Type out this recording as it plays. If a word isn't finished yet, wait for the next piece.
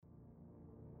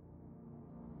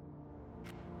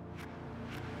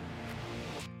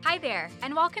Hi there,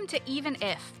 and welcome to Even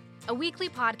If, a weekly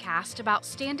podcast about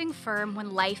standing firm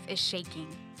when life is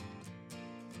shaking.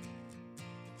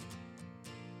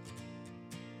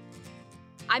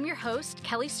 I'm your host,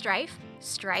 Kelly Strife.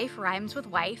 Strife rhymes with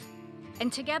wife.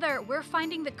 And together, we're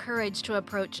finding the courage to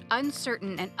approach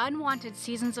uncertain and unwanted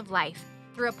seasons of life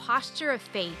through a posture of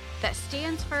faith that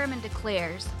stands firm and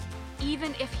declares,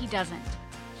 even if he doesn't,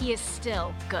 he is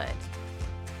still good.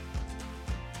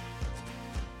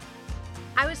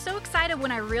 I was so excited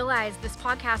when I realized this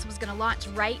podcast was going to launch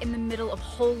right in the middle of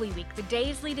Holy Week, the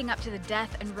days leading up to the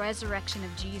death and resurrection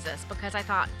of Jesus, because I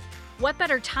thought, what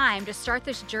better time to start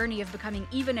this journey of becoming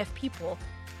even if people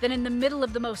than in the middle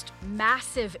of the most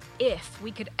massive if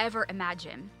we could ever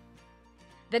imagine.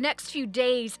 The next few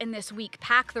days in this week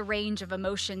pack the range of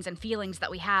emotions and feelings that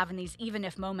we have in these even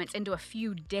if moments into a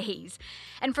few days.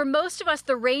 And for most of us,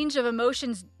 the range of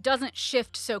emotions doesn't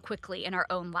shift so quickly in our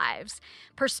own lives.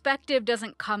 Perspective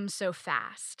doesn't come so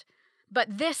fast.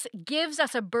 But this gives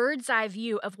us a bird's eye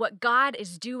view of what God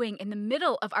is doing in the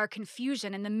middle of our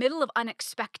confusion, in the middle of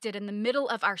unexpected, in the middle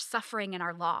of our suffering and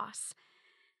our loss.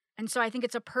 And so I think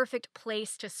it's a perfect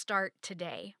place to start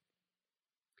today.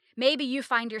 Maybe you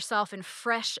find yourself in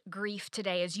fresh grief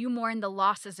today as you mourn the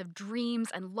losses of dreams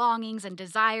and longings and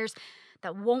desires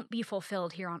that won't be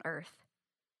fulfilled here on earth.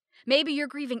 Maybe you're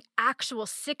grieving actual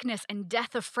sickness and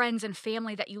death of friends and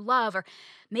family that you love, or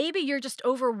maybe you're just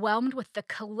overwhelmed with the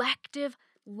collective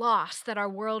loss that our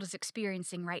world is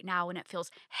experiencing right now, and it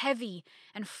feels heavy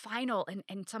and final,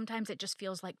 and sometimes it just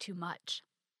feels like too much.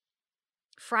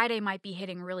 Friday might be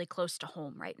hitting really close to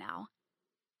home right now.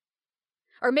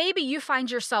 Or maybe you find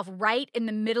yourself right in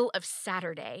the middle of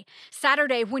Saturday.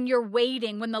 Saturday, when you're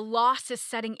waiting, when the loss is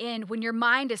setting in, when your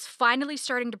mind is finally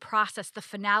starting to process the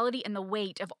finality and the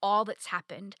weight of all that's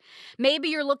happened. Maybe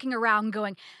you're looking around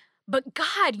going, but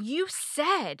God, you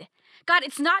said, God,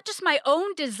 it's not just my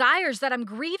own desires that I'm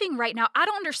grieving right now. I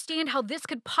don't understand how this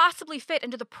could possibly fit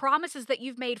into the promises that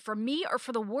you've made for me or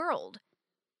for the world.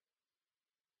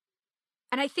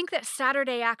 And I think that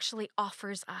Saturday actually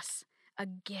offers us a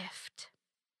gift.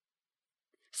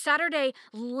 Saturday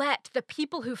let the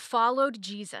people who followed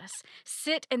Jesus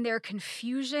sit in their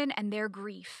confusion and their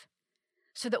grief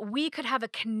so that we could have a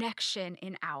connection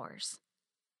in ours.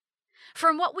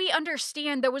 From what we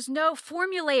understand, there was no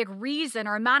formulaic reason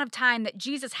or amount of time that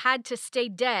Jesus had to stay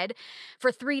dead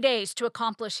for 3 days to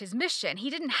accomplish his mission. He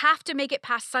didn't have to make it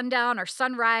past sundown or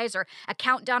sunrise or a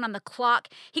countdown on the clock.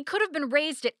 He could have been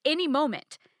raised at any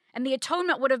moment, and the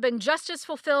atonement would have been just as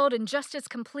fulfilled and just as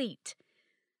complete.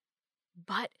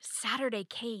 But Saturday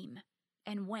came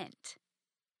and went.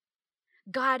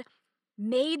 God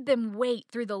made them wait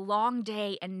through the long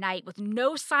day and night with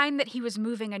no sign that he was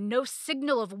moving and no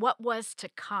signal of what was to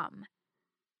come.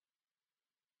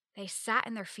 They sat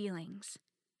in their feelings,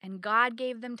 and God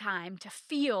gave them time to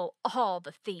feel all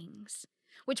the things,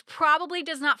 which probably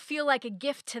does not feel like a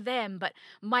gift to them, but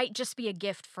might just be a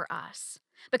gift for us.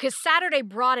 Because Saturday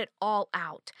brought it all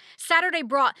out. Saturday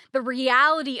brought the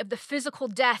reality of the physical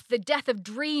death, the death of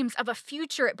dreams, of a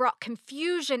future. It brought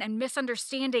confusion and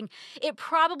misunderstanding. It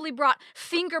probably brought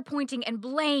finger pointing and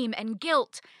blame and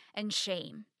guilt and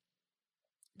shame.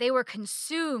 They were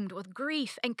consumed with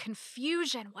grief and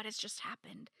confusion, what has just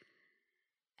happened,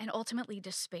 and ultimately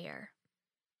despair.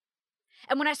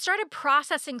 And when I started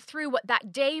processing through what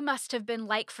that day must have been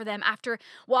like for them after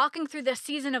walking through this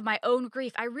season of my own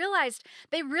grief, I realized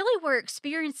they really were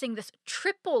experiencing this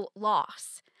triple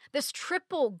loss, this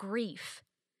triple grief.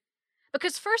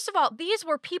 Because first of all, these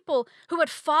were people who had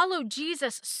followed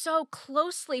Jesus so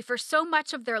closely for so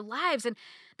much of their lives, and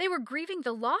they were grieving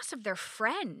the loss of their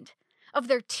friend, of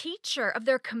their teacher, of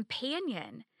their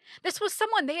companion. This was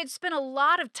someone they had spent a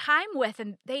lot of time with,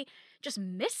 and they just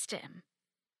missed him.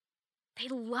 They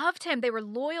loved him, they were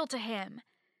loyal to him,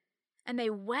 and they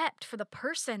wept for the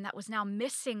person that was now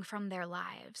missing from their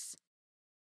lives.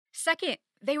 Second,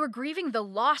 they were grieving the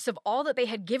loss of all that they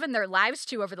had given their lives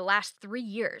to over the last 3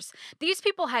 years. These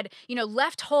people had,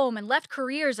 left home and left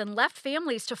careers and left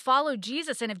families to follow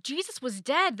Jesus, and if Jesus was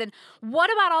dead, then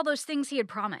what about all those things he had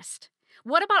promised?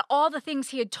 What about all the things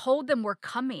he had told them were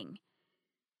coming?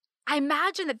 I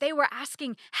imagine that they were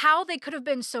asking how they could have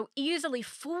been so easily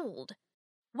fooled.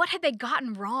 What had they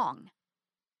gotten wrong?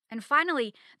 And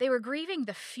finally, they were grieving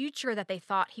the future that they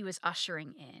thought he was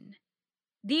ushering in.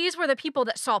 These were the people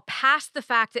that saw past the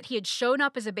fact that he had shown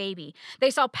up as a baby. They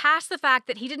saw past the fact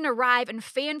that he didn't arrive in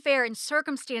fanfare and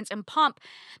circumstance and pomp.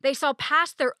 They saw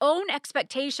past their own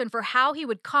expectation for how he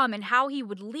would come and how he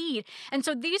would lead. And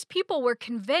so these people were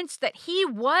convinced that he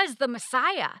was the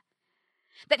Messiah.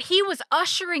 that he was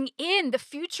ushering in the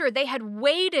future they had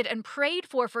waited and prayed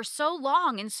for so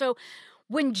long. And so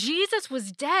when Jesus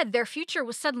was dead, their future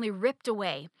was suddenly ripped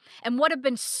away. And what had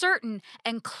been certain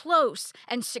and close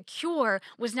and secure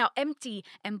was now empty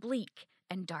and bleak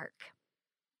and dark.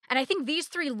 And I think these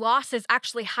three losses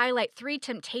actually highlight three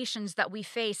temptations that we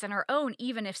face in our own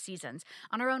even if seasons,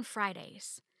 on our own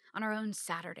Fridays, on our own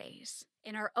Saturdays,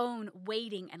 in our own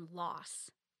waiting and loss.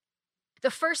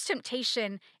 The first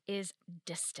temptation is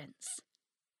distance.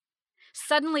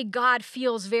 Suddenly, God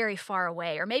feels very far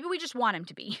away, or maybe we just want him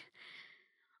to be.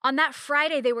 On that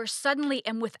Friday, they were suddenly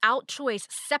and without choice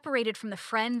separated from the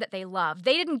friend that they loved.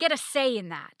 They didn't get a say in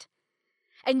that.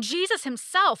 And Jesus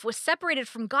himself was separated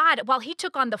from God while he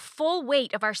took on the full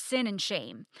weight of our sin and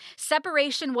shame.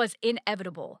 Separation was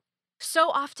inevitable.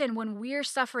 So often when we're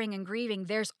suffering and grieving,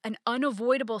 there's an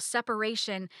unavoidable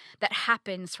separation that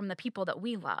happens from the people that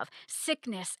we love.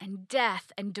 Sickness and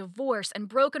death and divorce and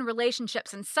broken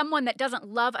relationships and someone that doesn't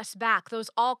love us back,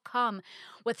 those all come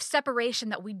with separation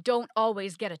that we don't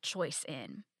always get a choice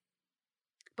in.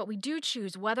 But we do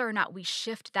choose whether or not we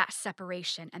shift that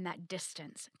separation and that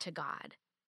distance to God.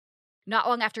 Not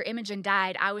long after Imogen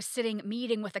died, I was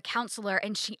meeting with a counselor,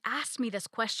 and she asked me this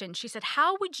question. She said,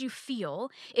 "How would you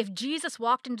feel if Jesus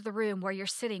walked into the room where you're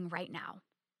sitting right now?"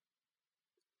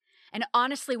 And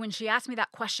honestly, when she asked me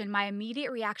that question, my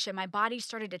immediate reaction, my body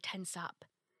started to tense up.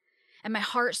 And my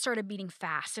heart started beating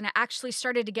fast. And I actually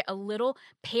started to get a little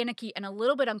panicky and a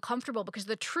little bit uncomfortable because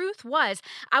the truth was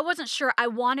I wasn't sure I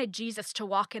wanted Jesus to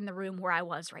walk in the room where I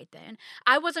was right then.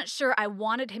 I wasn't sure I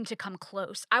wanted him to come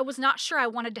close. I was not sure I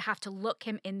wanted to have to look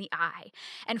him in the eye.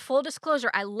 And full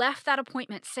disclosure, I left that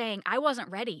appointment saying I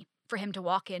wasn't ready for him to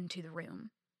walk into the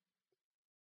room.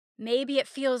 Maybe it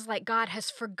feels like God has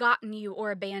forgotten you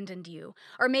or abandoned you.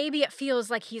 Or maybe it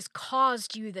feels like he's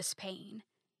caused you this pain.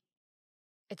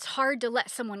 It's hard to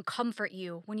let someone comfort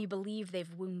you when you believe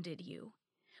they've wounded you,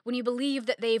 when you believe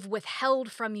that they've withheld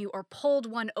from you or pulled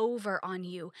one over on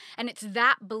you, and it's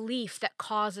that belief that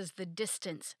causes the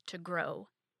distance to grow.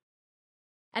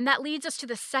 And that leads us to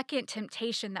the second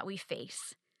temptation that we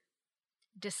face,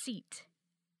 deceit.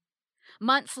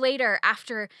 Months later,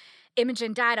 after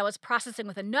Imogen died, I was processing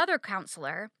with another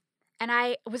counselor, and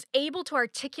I was able to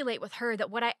articulate with her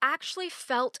that what I actually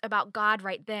felt about God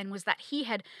right then was that he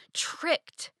had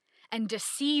tricked and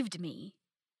deceived me.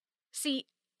 See,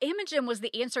 Imogen was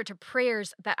the answer to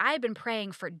prayers that I had been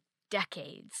praying for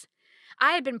decades.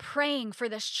 I had been praying for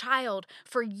this child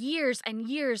for years and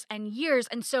years and years.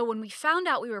 And so when we found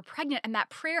out we were pregnant and that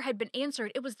prayer had been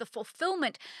answered, it was the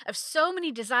fulfillment of so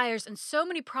many desires and so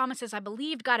many promises I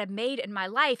believed God had made in my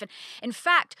life. And in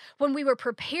fact, when we were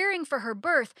preparing for her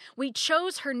birth, we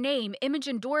chose her name,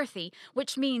 Imogen Dorothy,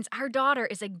 which means our daughter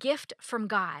is a gift from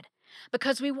God,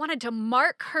 because we wanted to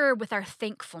mark her with our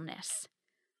thankfulness.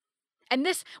 And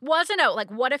this wasn't a,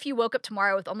 like, what if you woke up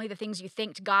tomorrow with only the things you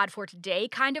thanked God for today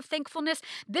kind of thankfulness.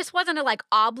 This wasn't a,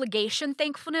 obligation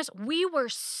thankfulness. We were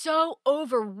so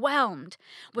overwhelmed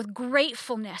with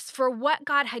gratefulness for what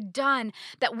God had done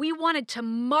that we wanted to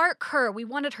mark her. We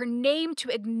wanted her name to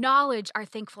acknowledge our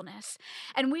thankfulness.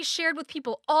 And we shared with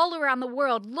people all around the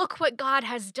world, look what God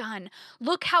has done.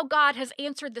 Look how God has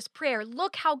answered this prayer.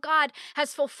 Look how God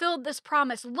has fulfilled this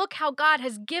promise. Look how God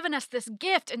has given us this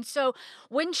gift. And so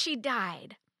when she died,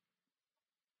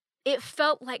 it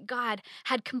felt like God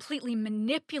had completely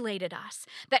manipulated us,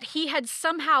 that he had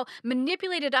somehow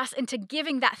manipulated us into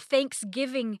giving that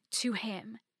thanksgiving to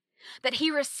him, that he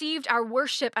received our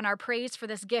worship and our praise for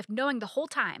this gift, knowing the whole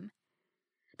time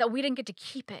that we didn't get to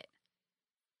keep it.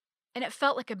 And it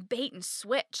felt like a bait and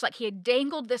switch, like he had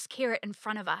dangled this carrot in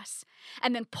front of us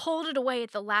and then pulled it away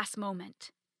at the last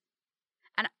moment.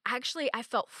 And actually, I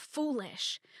felt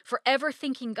foolish for ever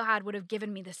thinking God would have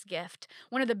given me this gift.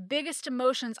 One of the biggest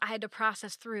emotions I had to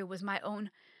process through was my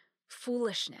own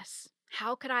foolishness.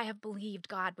 How could I have believed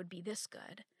God would be this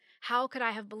good? How could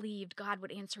I have believed God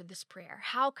would answer this prayer?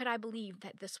 How could I believe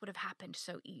that this would have happened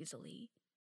so easily?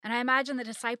 And I imagine the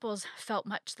disciples felt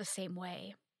much the same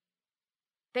way.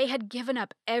 They had given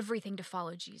up everything to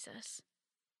follow Jesus.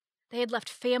 They had left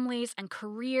families and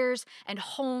careers and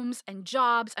homes and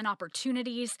jobs and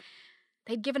opportunities.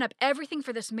 They'd given up everything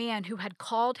for this man who had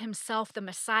called himself the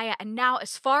Messiah, and now,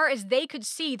 as far as they could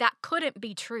see, that couldn't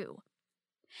be true.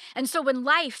 And so when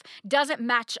life doesn't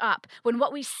match up, when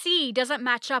what we see doesn't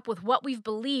match up with what we've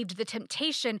believed, the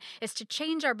temptation is to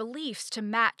change our beliefs to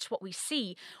match what we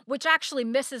see, which actually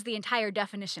misses the entire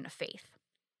definition of faith.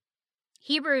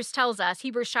 Hebrews tells us,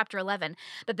 Hebrews chapter 11,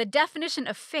 that the definition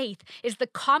of faith is the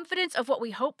confidence of what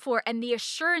we hope for and the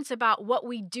assurance about what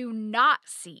we do not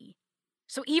see.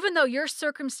 So even though your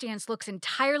circumstance looks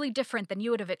entirely different than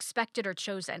you would have expected or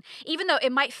chosen, even though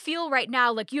it might feel right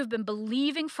now like you've been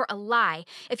believing for a lie,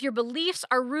 if your beliefs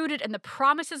are rooted in the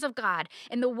promises of God,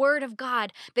 in the word of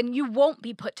God, then you won't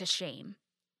be put to shame.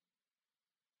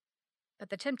 But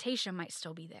the temptation might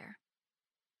still be there.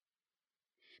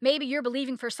 Maybe you're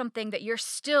believing for something that you're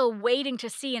still waiting to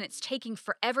see and it's taking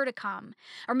forever to come.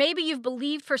 Or maybe you've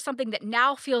believed for something that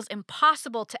now feels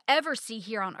impossible to ever see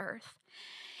here on earth.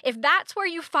 If that's where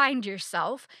you find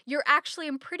yourself, you're actually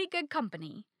in pretty good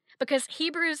company, because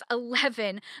Hebrews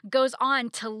 11 goes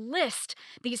on to list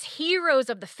these heroes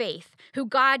of the faith who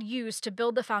God used to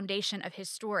build the foundation of his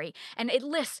story. And it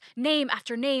lists name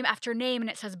after name after name,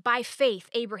 and it says, by faith,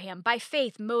 Abraham, by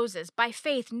faith, Moses, by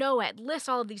faith, Noah. It lists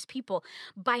all of these people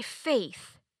by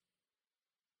faith.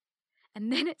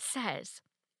 And then it says,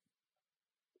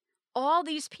 all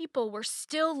these people were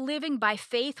still living by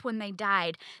faith when they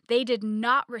died. They did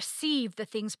not receive the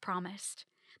things promised.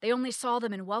 They only saw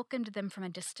them and welcomed them from a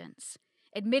distance,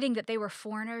 admitting that they were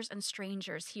foreigners and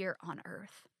strangers here on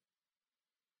earth.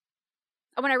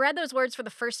 And when I read those words for the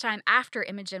first time after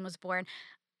Imogen was born,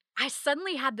 I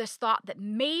suddenly had this thought that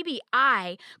maybe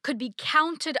I could be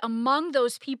counted among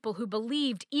those people who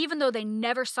believed even though they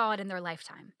never saw it in their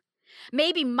lifetime.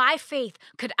 Maybe my faith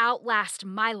could outlast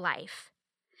my life.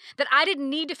 That I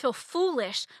didn't need to feel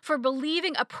foolish for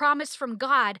believing a promise from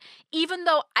God, even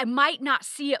though I might not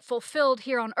see it fulfilled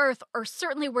here on earth, or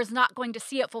certainly was not going to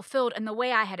see it fulfilled in the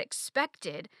way I had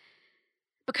expected,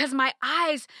 because my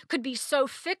eyes could be so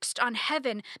fixed on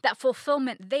heaven that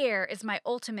fulfillment there is my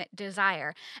ultimate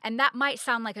desire. And that might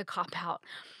sound like a cop-out,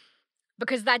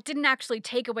 because that didn't actually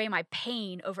take away my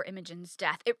pain over Imogen's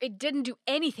death. It didn't do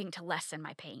anything to lessen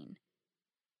my pain.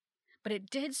 But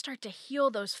it did start to heal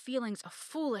those feelings of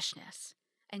foolishness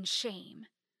and shame,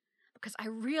 because I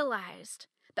realized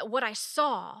that what I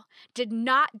saw did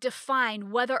not define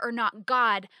whether or not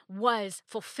God was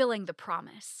fulfilling the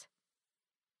promise.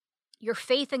 Your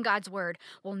faith in God's word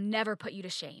will never put you to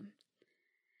shame,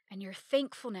 and your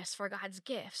thankfulness for God's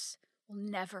gifts will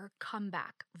never come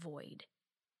back void.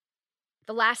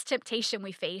 The last temptation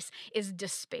we face is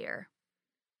despair,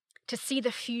 to see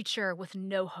the future with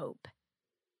no hope.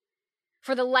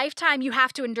 For the lifetime you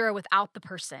have to endure without the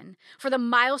person, for the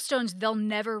milestones they'll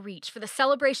never reach, for the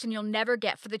celebration you'll never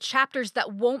get, for the chapters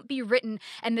that won't be written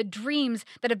and the dreams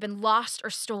that have been lost or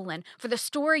stolen, for the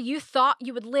story you thought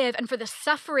you would live, and for the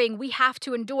suffering we have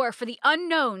to endure, for the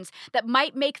unknowns that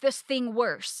might make this thing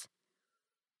worse.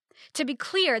 To be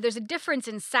clear, there's a difference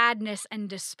in sadness and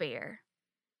despair.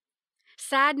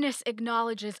 Sadness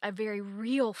acknowledges a very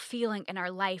real feeling in our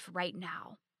life right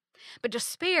now. But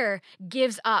despair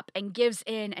gives up and gives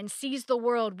in and sees the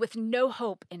world with no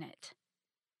hope in it.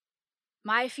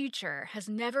 My future has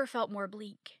never felt more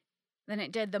bleak than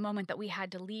it did the moment that we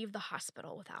had to leave the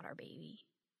hospital without our baby.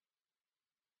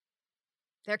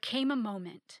 There came a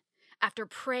moment, after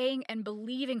praying and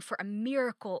believing for a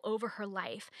miracle over her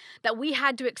life, that we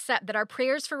had to accept that our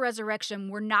prayers for resurrection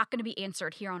were not going to be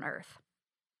answered here on earth.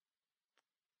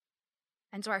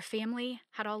 And so our family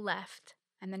had all left,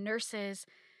 and the nurses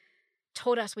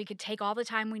told us we could take all the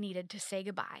time we needed to say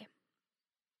goodbye,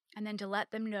 and then to let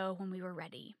them know when we were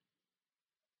ready.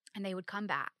 And they would come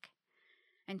back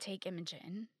and take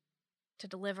Imogen to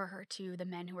deliver her to the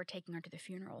men who were taking her to the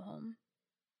funeral home.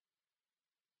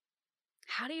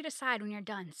 How do you decide when you're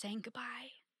done saying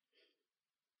goodbye?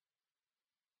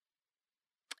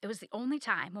 It was the only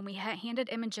time when we handed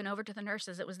Imogen over to the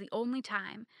nurses, it was the only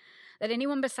time that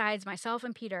anyone besides myself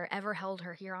and Peter ever held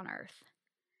her here on earth.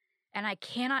 And I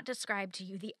cannot describe to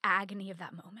you the agony of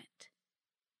that moment.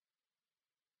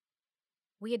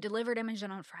 We had delivered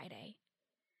Imogen on Friday.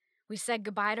 We said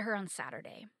goodbye to her on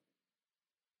Saturday.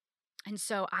 And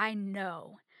so I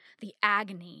know the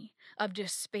agony of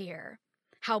despair,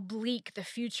 how bleak the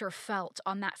future felt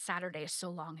on that Saturday so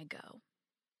long ago.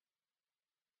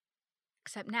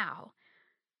 Except now,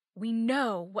 we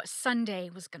know what Sunday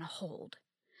was going to hold.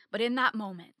 But in that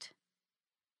moment,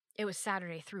 it was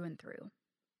Saturday through and through.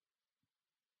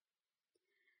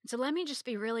 So let me just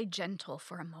be really gentle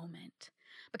for a moment,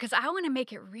 because I want to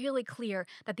make it really clear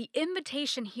that the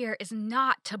invitation here is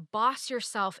not to boss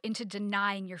yourself into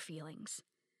denying your feelings,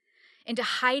 into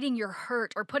hiding your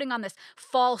hurt or putting on this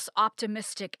false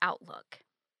optimistic outlook.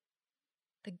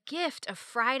 The gift of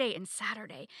Friday and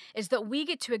Saturday is that we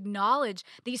get to acknowledge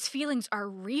these feelings are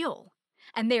real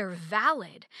and they're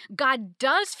valid. God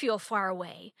does feel far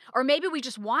away, or maybe we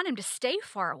just want him to stay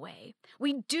far away.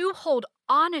 We do hold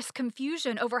honest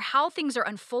confusion over how things are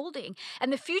unfolding,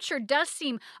 and the future does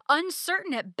seem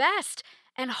uncertain at best,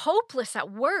 and hopeless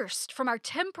at worst from our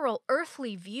temporal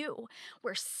earthly view.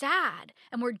 We're sad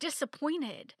and we're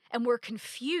disappointed and we're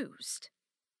confused.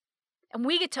 And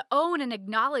we get to own and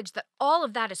acknowledge that all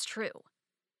of that is true.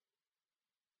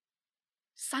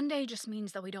 Sunday just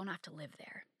means that we don't have to live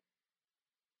there.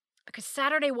 Because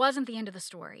Saturday wasn't the end of the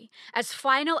story. As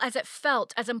final as it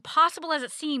felt, as impossible as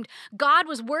it seemed, God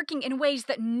was working in ways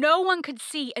that no one could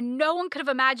see and no one could have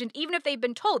imagined, even if they'd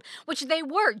been told, which they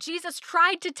were. Jesus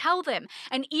tried to tell them,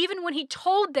 and even when he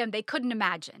told them, they couldn't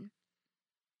imagine.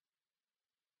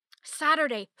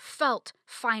 Saturday felt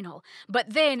final, but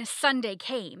then Sunday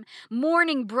came.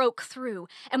 Morning broke through,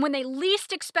 and when they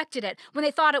least expected it, when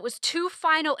they thought it was too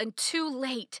final and too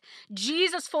late,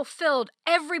 Jesus fulfilled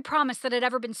every promise that had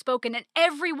ever been spoken and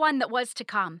every one that was to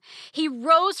come. He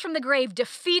rose from the grave,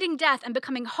 defeating death and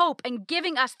becoming hope and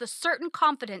giving us the certain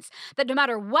confidence that no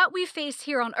matter what we face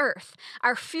here on earth,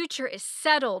 our future is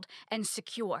settled and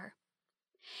secure.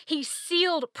 He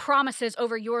sealed promises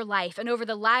over your life and over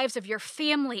the lives of your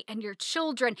family and your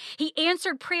children. He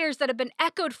answered prayers that have been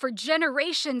echoed for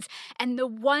generations and the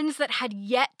ones that had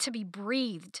yet to be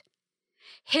breathed.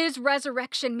 His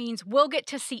resurrection means we'll get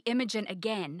to see Imogen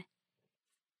again.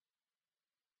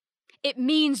 It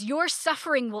means your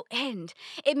suffering will end.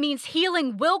 It means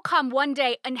healing will come one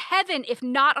day in heaven, if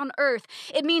not on earth.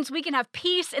 It means we can have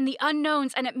peace in the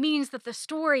unknowns, and it means that the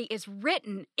story is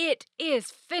written. It is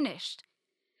finished.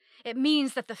 It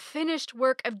means that the finished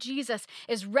work of Jesus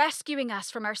is rescuing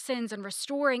us from our sins and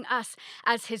restoring us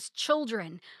as his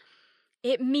children.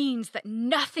 It means that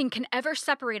nothing can ever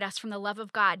separate us from the love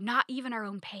of God, not even our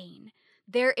own pain.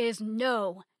 There is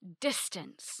no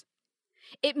distance.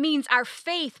 It means our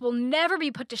faith will never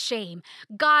be put to shame.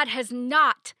 God has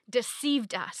not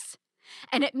deceived us.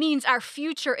 And it means our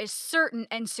future is certain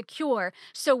and secure,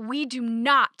 so we do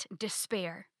not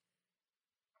despair.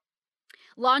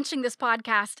 Launching this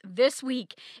podcast this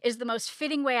week is the most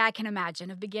fitting way I can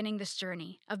imagine of beginning this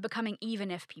journey of becoming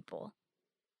even if people.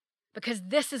 Because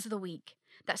this is the week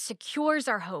that secures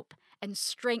our hope and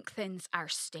strengthens our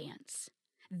stance.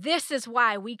 This is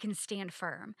why we can stand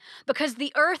firm. Because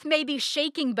the earth may be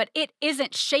shaking, but it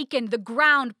isn't shaken. The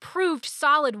ground proved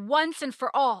solid once and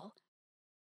for all.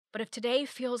 But if today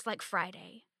feels like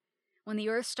Friday, when the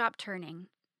earth stopped turning,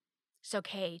 it's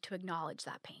okay to acknowledge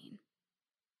that pain.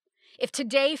 If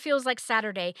today feels like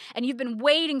Saturday and you've been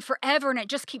waiting forever and it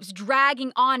just keeps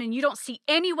dragging on and you don't see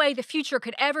any way the future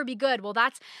could ever be good, well,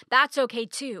 that's okay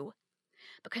too.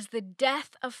 Because the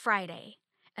death of Friday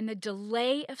and the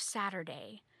delay of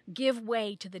Saturday give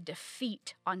way to the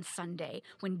defeat on Sunday,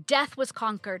 when death was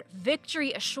conquered,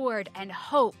 victory assured, and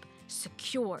hope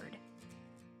secured.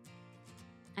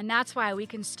 And that's why we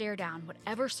can stare down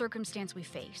whatever circumstance we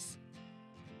face,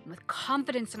 and with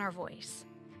confidence in our voice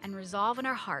and resolve in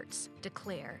our hearts,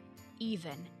 declare,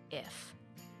 even if.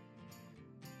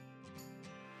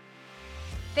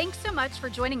 Thanks so much for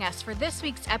joining us for this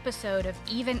week's episode of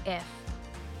Even If.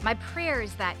 My prayer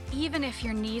is that even if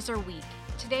your knees are weak,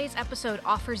 today's episode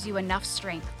offers you enough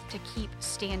strength to keep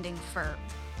standing firm.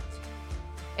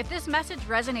 If this message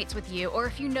resonates with you, or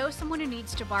if you know someone who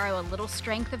needs to borrow a little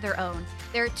strength of their own,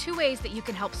 there are 2 ways that you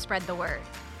can help spread the word.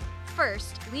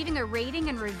 First, leaving a rating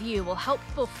and review will help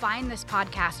people find this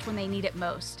podcast when they need it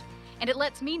most, and it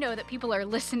lets me know that people are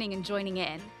listening and joining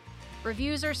in.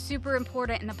 Reviews are super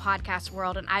important in the podcast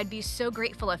world, and I'd be so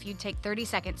grateful if you'd take 30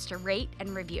 seconds to rate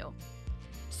and review.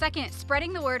 Second,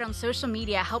 spreading the word on social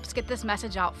media helps get this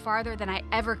message out farther than I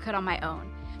ever could on my own,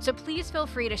 so please feel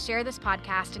free to share this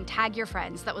podcast and tag your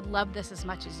friends that would love this as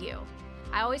much as you.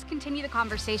 I always continue the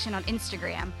conversation on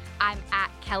Instagram. I'm at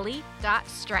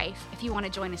kelly.strife if you want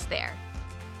to join us there.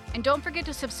 And don't forget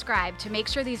to subscribe to make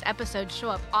sure these episodes show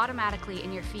up automatically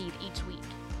in your feed each week.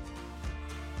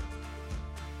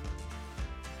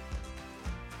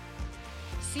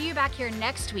 See you back here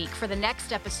next week for the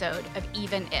next episode of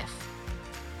Even If.